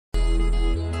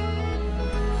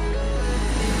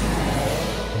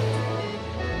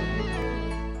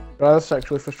Rather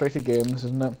sexually frustrated games,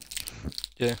 isn't it?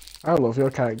 Yeah. I love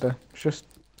your character. It's just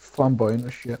flamboyant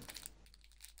as shit.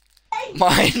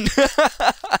 Mine.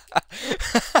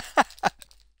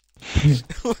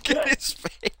 Look at his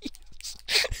face.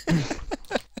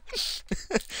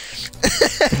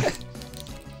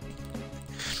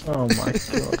 Oh my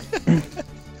god.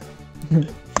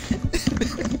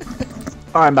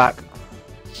 I'm back.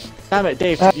 Damn it,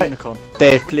 Dave, the unicorn.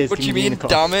 Dave, please. What do you mean,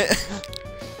 unicorn. damn it?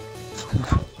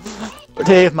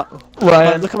 Dave,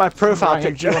 Ryan, look at my profile Ryan,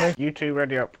 picture. You two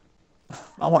ready up.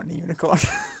 I want the unicorn.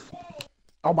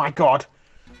 Oh my god.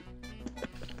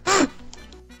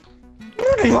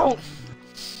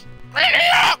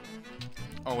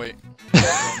 Oh wait.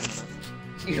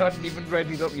 You hadn't even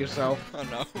readied up yourself. I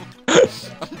know.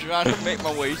 I'm trying to make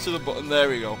my way to the button. There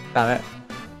we go. Damn it.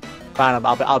 Fine,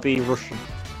 I'll be Russian.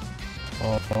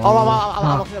 Oh,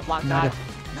 I'm looking at black guy.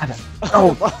 Nada.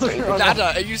 Oh,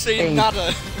 Nada, are you saying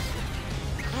nada?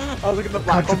 I was looking at the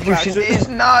black contribution is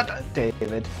nada.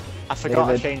 David. I forgot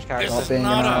David. to change character. This is being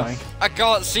nada. annoying. I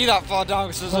can't see that far down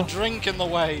because there's a drink in the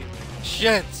way.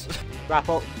 Shit.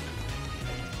 Grapple.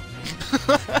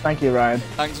 Thank you, Ryan.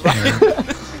 Thanks, Ryan.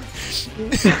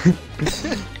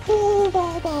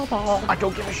 I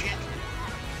don't give a shit.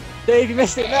 Dave, you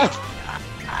missed it now.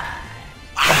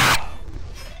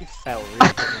 You fell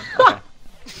really quickly.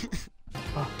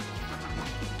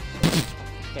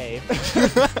 Okay. Dave.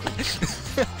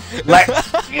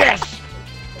 Yes!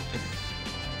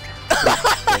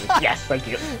 Yes, thank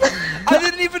you. I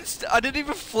didn't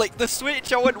even flick the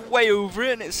switch. I went way over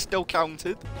it and it still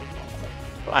counted.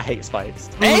 I hate spikes.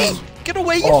 Hey, get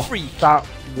away, you freak! That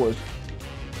was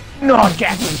not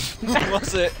getting.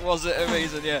 Was it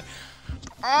amazing? Yeah.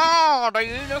 Oh, the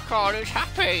unicorn is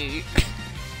happy.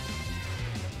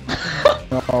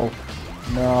 No,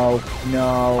 no,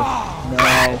 no,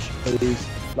 no, please.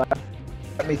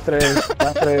 Let me through.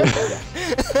 Let through.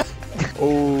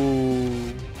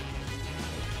 Oh.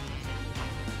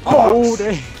 Oh,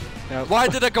 Dave. No. Why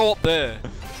did I go up there?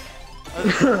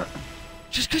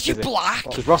 Just because you're black?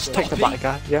 Does Ross take the black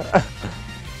guy? Yeah.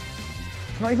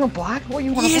 It's not even black. What are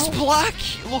you on He is about? black.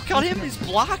 Look at him. He's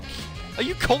black. Are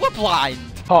you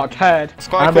colourblind? Hot head. It's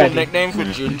quite a cool nickname for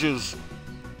gingers.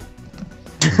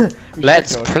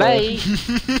 Let's play!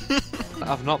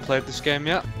 I've not played this game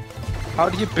yet. How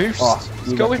do you boost? Oh,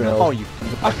 Let's go with me. Oh, you.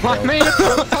 I made a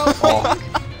profile.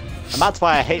 And that's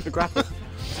why I hate the grapple.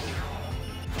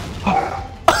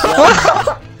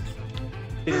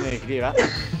 Didn't know you could do that.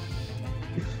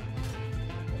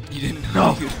 You didn't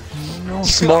know. No.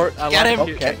 Smart. I Get like him.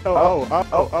 it. Okay. Oh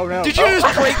no. Did you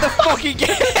just break the fucking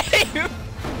game?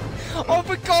 Oh,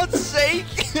 for God's sake!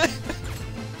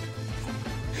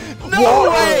 No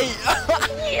way!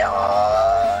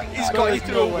 He's got you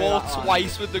through a wall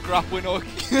twice with the grappling hook.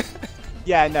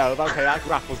 Yeah, no, okay, that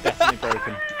grapple's definitely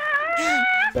broken.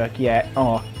 Look, yeah.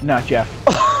 Oh, no, Jeff.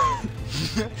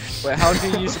 Wait, how do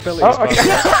you use abilities? Oh,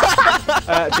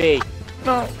 okay. B.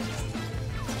 No.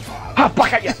 Ah,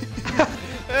 back at you.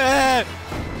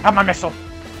 Have my missile.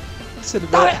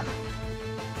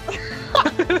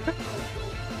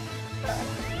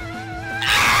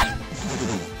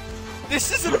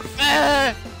 This isn't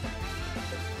fair!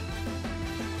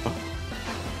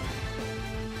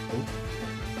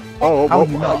 Oh, How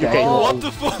you not okay. dead? What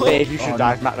the fuck? Dave, you should Oh,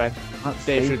 dive no. from that then.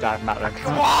 Dave should dive from that then.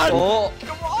 Come on! Oh.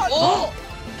 Come on! Oh.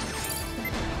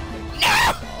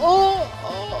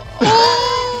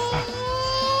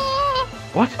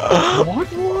 What? What?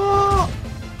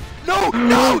 No!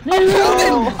 No!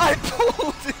 I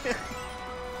pulled him!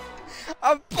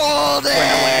 I pulled him!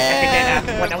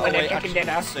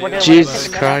 Jesus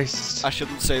Christ. I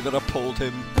shouldn't say that I pulled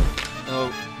him.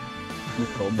 Oh.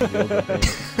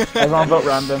 Everyone vote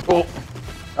random. Oh.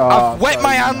 I've wet sorry,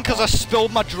 my no. hand because I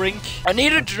spilled my drink. I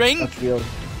need a drink! That's real.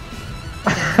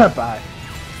 Bye.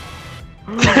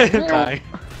 Bye.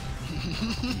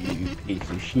 You piece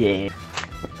of shit.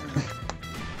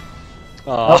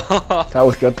 Oh. That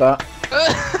was good, that.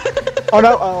 Oh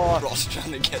no! Oh. Ross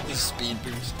trying to get the speed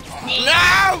boost.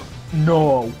 No!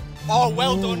 No! Oh,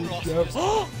 well done, Ross.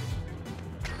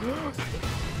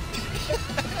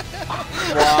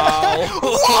 Wow.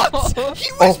 What?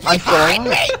 He was I'm still behind me!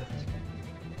 alive.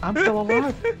 I'm still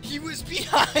alive. He was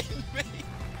behind me!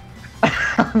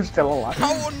 I'm still alive.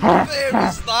 How unfair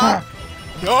is that?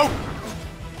 No!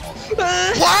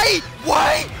 Why?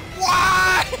 Why?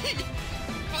 Why?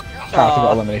 Carter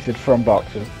got eliminated from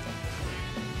boxes.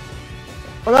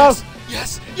 Oh no!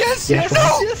 Yes! Yes! Yes.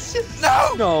 No! Yes, yes.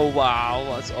 No! No, wow,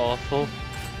 that's awful.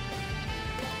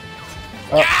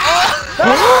 I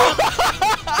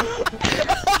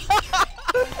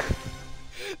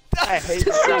hate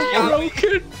Just that. yummy.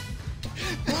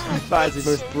 That is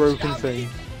the most broken thing.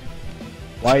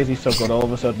 Why is he so good all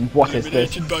of a sudden? What is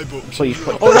this? Please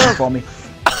put it no. for me.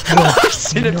 I've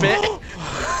seen a bit.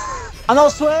 I'm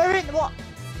not swearing. What?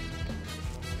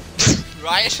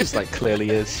 Right. It's just like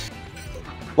clearly is.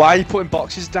 Why are you putting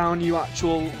boxes down, you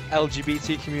actual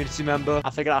LGBT community member? I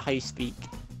figured out how you speak.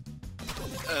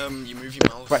 You move your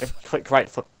mouth. Right, click right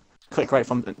foot. Click right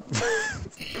from.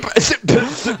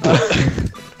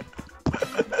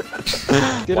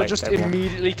 Did I just everyone.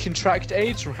 immediately contract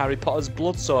AIDS from Harry Potter's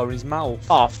blood sore in his mouth?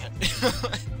 Off.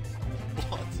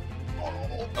 What?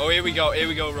 Oh, here we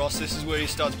go, Ross. This is where he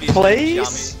starts being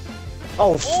Please?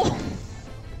 Oh.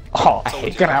 Oh, Told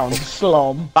you. ground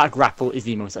slum. That grapple is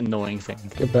the most annoying thing.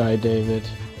 Goodbye, David.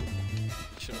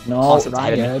 Should've- No, Concept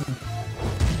ahead of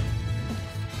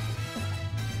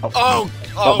Ryan.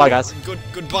 Oh, bye, guys.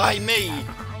 Goodbye me,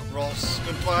 Ross.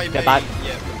 Goodbye me. bye.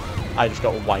 Yeah. I just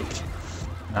got wiped.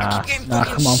 Nah, Getting nah,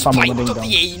 fucking come on, family spiked ding up dong.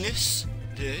 the anus.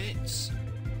 Dirts.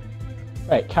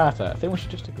 Wait, Carter, I think we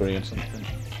should just agree on something.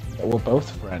 That we're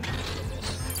both friends.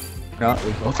 No,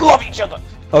 we both love each other.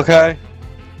 Okay.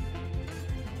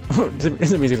 Isn't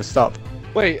music gonna stop?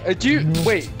 Wait,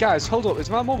 wait, guys, hold up. Is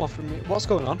my mum offering me? What's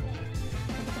going on?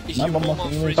 Is My your mum mum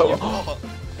offering offering you- you what?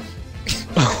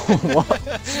 What?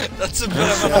 That's a bit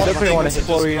of an I odd don't thing really wanna to hit just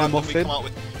Florian randomly Muffin. come out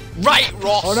with. Right,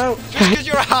 Ross! Oh no! Just because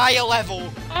you're a higher level.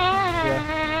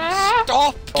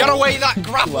 Stop! Get away that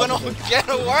grappling on! Get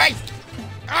away!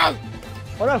 Ow!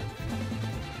 Oh no!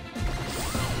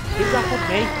 He grappled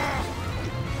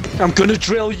me. I'm gonna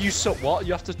drill you. So what?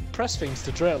 You have to press things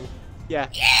to drill. Yeah.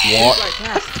 What?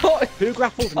 Like, who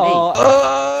grappled me?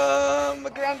 My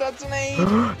granddad's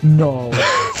name. No,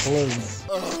 please.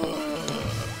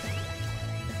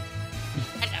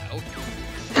 Hello.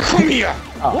 Come here.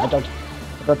 Oh, I don't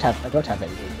have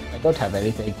anything. I don't have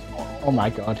anything. Oh my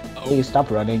god. Please stop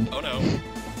running. Oh no.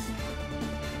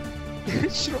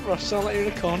 Shut up, Ross. Sound like you're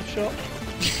in a corner shop.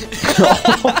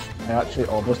 I actually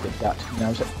almost did that. Now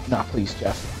I said, nah, please,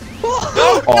 Jeff. No!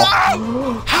 Oh.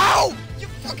 No! How? You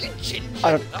fucking ginger!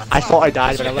 I thought I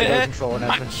died, but I let go of control and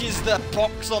everything. Matches the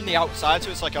box on the outside,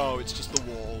 so it's like, oh, it's just the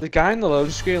wall. The guy in the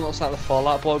loading screen looks like the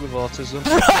Fallout boy with autism.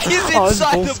 He's Oh,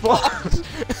 inside it's the full box!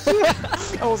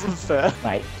 That wasn't fair.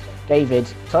 Right, David,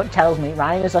 something tells me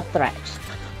Ryan is a threat.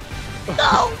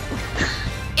 No!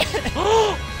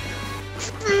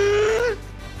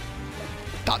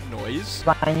 That noise.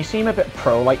 Ryan, you seem a bit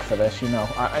pro-like for this, you know.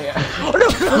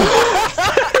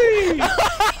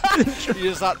 You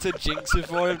just had to jinx it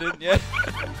for him, didn't you?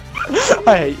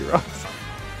 I hate you, Ross.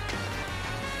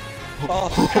 Oh,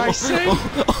 for Christ's sake.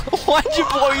 Why'd you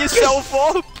blow yourself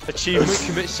up? Achievement: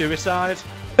 commit suicide.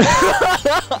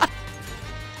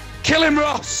 Kill him,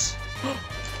 Ross.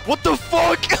 What the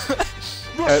fuck?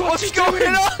 Ross, What's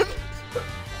going on?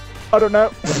 I don't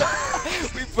know.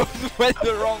 We both went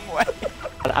the wrong way.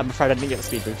 I'm afraid I didn't get the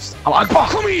speed boost. Oh,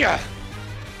 Come here.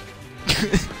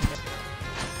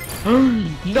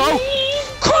 No!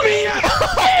 Come here.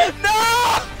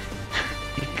 No!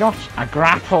 you got a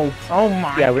grapple. Oh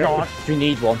my Yeah, god. we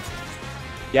need one.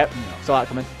 Yep, saw that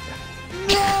coming.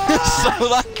 So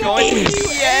that coin.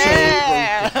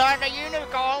 Yeah! The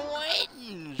unicorn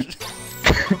wins!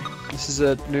 This is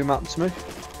a new map to me.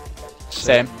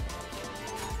 Same.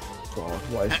 God,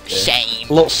 what is this? Shame.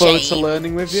 Look forward to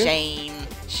learning with you. Shame.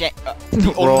 Shame.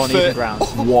 We're on even ground.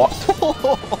 What?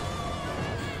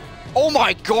 Oh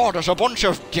my god, there's a bunch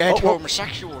of dead Oh,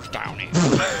 homosexuals down here.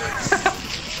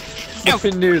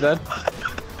 Nothing new then.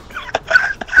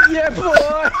 Yeah, boy.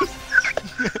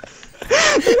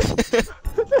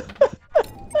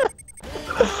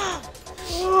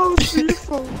 Oh,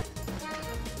 beautiful.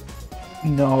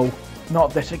 No,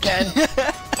 not this again.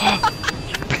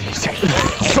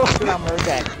 Hammer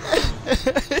again.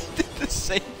 Did the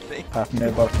same thing. Have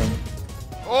no button.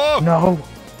 Oh! No.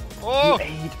 Oh!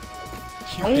 Aid.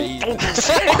 You paid.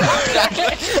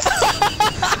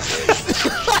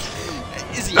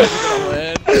 Is he ever gonna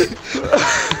learn?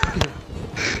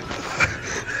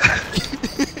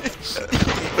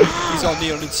 He's on the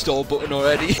uninstall button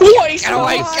already. What is Get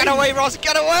away! Get away, Ross!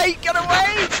 Get away! Get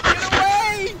away! Get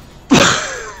away!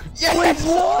 Yes!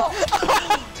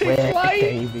 Where,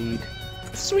 David?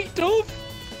 Sweet dove.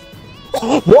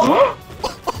 What? What?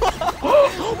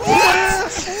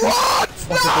 What's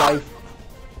his life?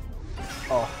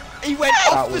 Oh, He went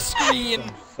that off the was screen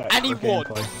some and he sexual won.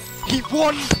 gameplay. He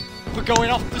won for going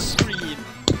off the screen.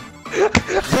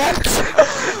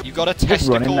 You got a running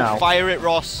testicle. now. Fire it,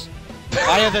 Ross.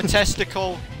 Fire the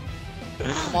testicle.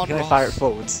 Come on, Can I Ross. fire it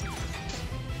forwards?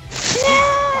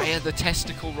 Fire the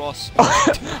testicle, Ross.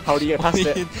 How do you get past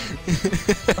it?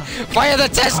 Fire the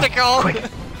testicle.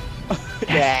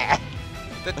 Yeah.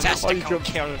 The testicle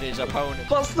killed his opponent.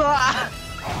 What's that?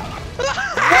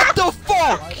 What the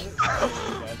fuck?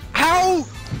 How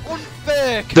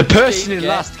unfair can The this person game in get?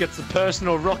 last gets a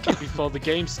personal rocket before the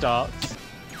game starts.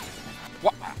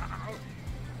 What?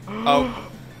 Oh.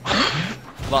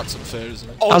 That's unfair, isn't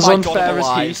it? Oh As my unfair god, I'm as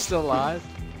alive. he's still alive.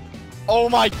 Oh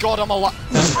my god, I'm alive.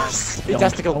 Your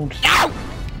testicle. No!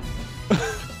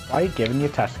 Why are you giving your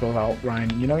testicles out,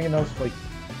 Ryan? You know like...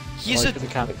 He's like a the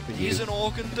mechanic for he's you. an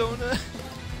organ donor.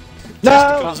 No!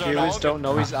 Testicles are an Viewers organ. don't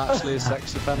know he's actually a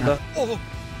sex offender. Oh,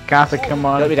 Carter, come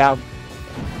on. Let me down.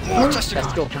 oh, testicle.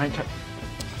 Testicle. Giant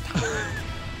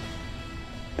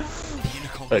The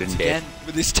unicorn I hits didn't again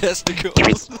with his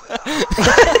testicles.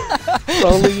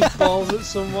 Throwing his balls at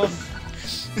someone.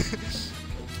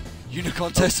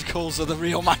 Unicorn testicles are the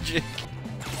real magic.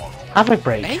 Have a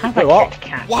break. Hey, Have a what? Kit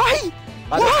Kat. Why?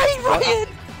 Why, Ryan?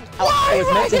 Why, It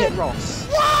was meant to Ryan? hit Ross.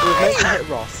 Why? It was meant to hit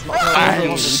Ross. Not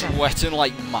I'm sweating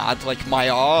like mad, like my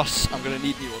arse. I'm gonna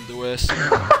need new underwear soon.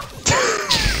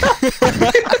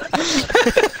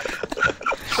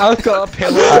 I've got a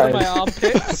pillow over my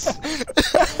armpits.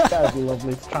 That was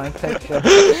lovely to try and picture.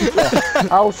 Yeah.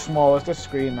 How small is the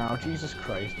screen now? Jesus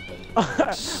Christ.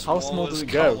 How small does as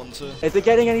it go? Counter. Is it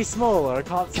getting any smaller? I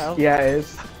can't tell. Yeah, it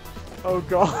is. Oh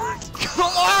god.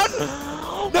 Come on!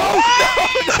 No!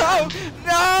 No! No!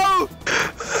 No!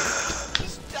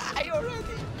 Just die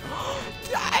already!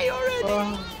 Die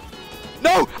already!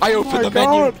 No! I opened my the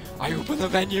menu! God. I opened the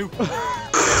menu!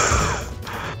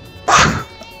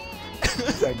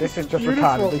 Right, this is just Beautiful.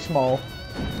 retardedly small.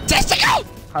 Testicle!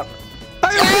 Have-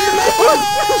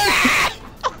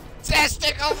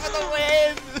 Testicle for the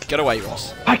win! Get away,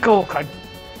 Ross. Michael,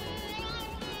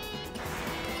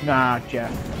 Nah,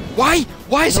 Jeff. Why?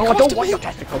 Why is No, it I coming don't to want me? your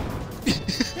testicle.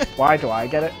 Why do I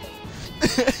get it?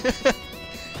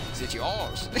 Is it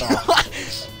yours?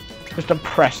 Just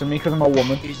pressing me because I'm a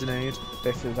woman. He's an aid.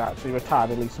 This is actually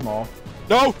retardedly small.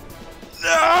 No!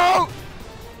 No!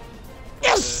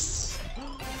 Yes!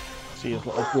 See his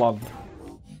little blonde.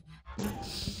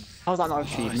 How's that not an Oh,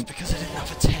 it's achievement? because I didn't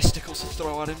have a testicle to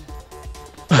throw at him.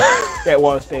 Yeah, it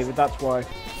was, David, that's why.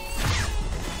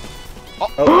 Oh.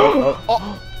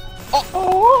 Oh, Oh!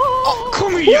 oh.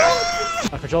 Come here!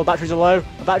 My control batteries are low.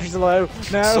 My batteries are low.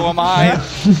 No. So am I.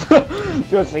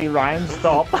 Just see Ryan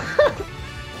stop.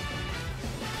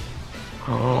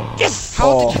 Yes!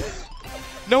 How did you...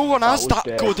 No one has was that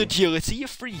dirty. good agility, you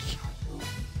freak.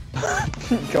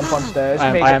 Jump on stairs,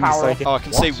 I make am a power mistaken. Oh, I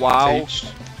can say wow. Aged.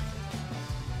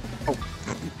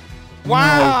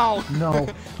 Wow! No,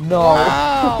 no.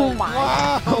 Wow!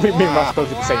 Wow! Me and Ross both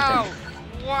did the same wow.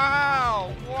 thing.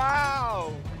 Wow!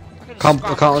 Wow! I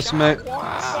can't listen, mate.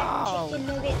 Wow!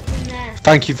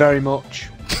 Thank you very much.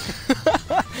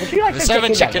 Would you like The to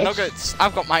 7 chicken chicken nuggets? nuggets.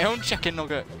 I've got my own chicken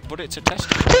nugget, but it's a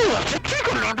testicle.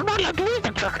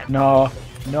 No,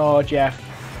 no, Jeff.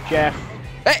 Jeff.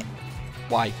 Hey!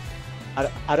 Why?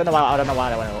 I don't know why. I don't know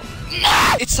why I went up.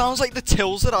 It sounds like the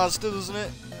tills at Asda, doesn't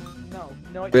it? No,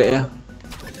 no, it Yeah.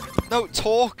 No,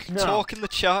 talk. No. Talk in the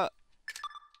chat.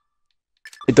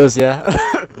 It does, yeah.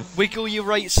 Wiggle your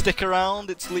right stick around.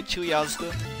 It's literally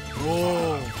Asda.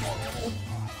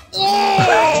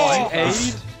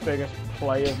 Aid? Biggest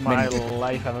play of my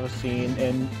life I've ever seen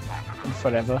in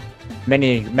forever.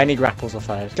 Many grapples are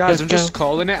fired. Guys, I'm just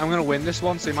calling it. I'm gonna win this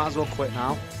one, so you might as well quit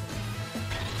now.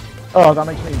 Oh, that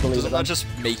makes me believe Doesn't it. that Then. just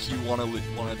make you wanna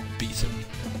beat him?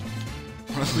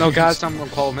 No, guys, I'm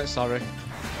calling it. Sorry.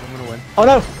 I'm gonna win. Oh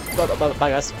no! Bye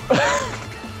guys.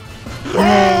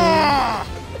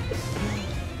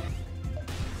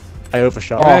 I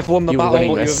overshot. You may have won the you were battle,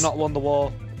 winning but you this. have not won the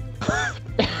war.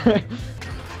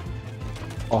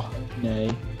 Oh,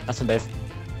 nay. Nice one, Dave.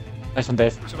 Nice one,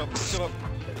 Dave. Shut up, shut up,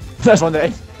 Nice one,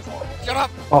 Dave. shut up!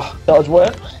 Oh, that was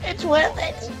worth it. It's worth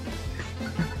it.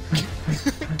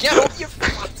 Get up, you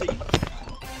fatty!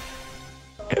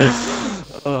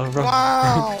 Oh, right.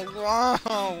 Wow,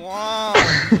 wow, wow!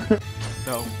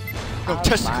 No. No,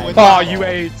 testicle in Oh, you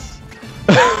AIDS.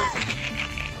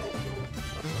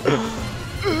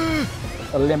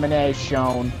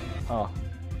 Elimination. Oh.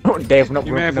 Dave, not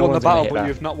You may have no won the one's gonna battle, hit but that.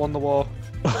 you have not won the war.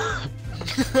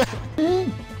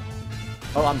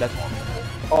 Oh, I'm dead.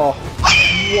 Oh.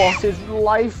 What is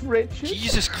life, Richard?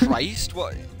 Jesus Christ,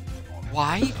 what?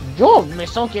 Why? Your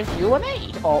missile gives you an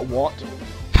 8. Oh, what?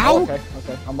 How? Okay,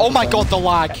 okay. I'm Oh my fine. god, the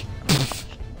lag!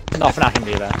 Nothing I can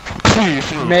do there.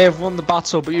 You may have won the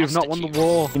battle, but you have not won the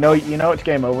war. You know it's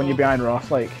game over when you're behind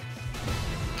Ross, like.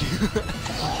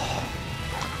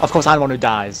 Of course, I'm the one who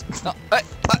dies. No,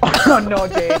 Oh no,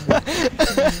 Dave.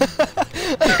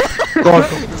 Go on,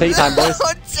 take your time, boys.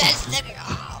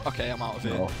 Okay, I'm out of it.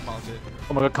 No. I'm out of it.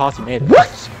 Oh my god, Carty made it.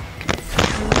 What?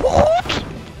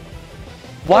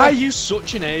 Why are you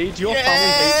such an aid? Your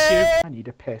family hates you. I need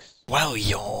a piss. Well,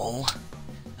 y'all,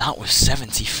 that was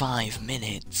 75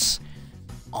 minutes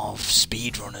of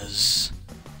Speedrunners.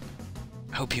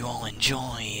 Hope you all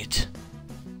enjoyed.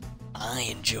 I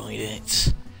enjoyed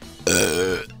it.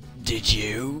 Did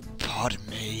you? Pardon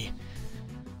me.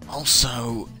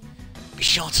 Also, be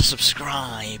sure to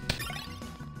subscribe.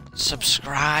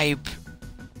 Subscribe.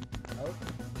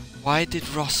 Why did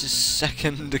Ross's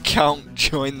second account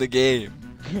join the game?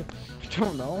 I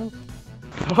don't know.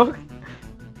 Fuck.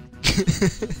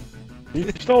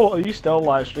 Are you still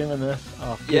live streaming this?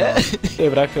 Oh, Yeah. God.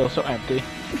 David, I feel so empty.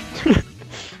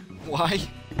 Why?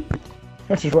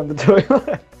 I just went to the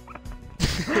toilet.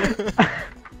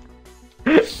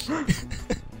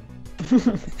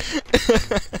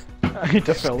 I need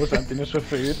to fill this emptiness with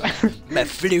food. My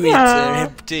fluids are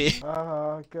empty.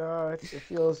 Oh god, it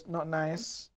feels not nice.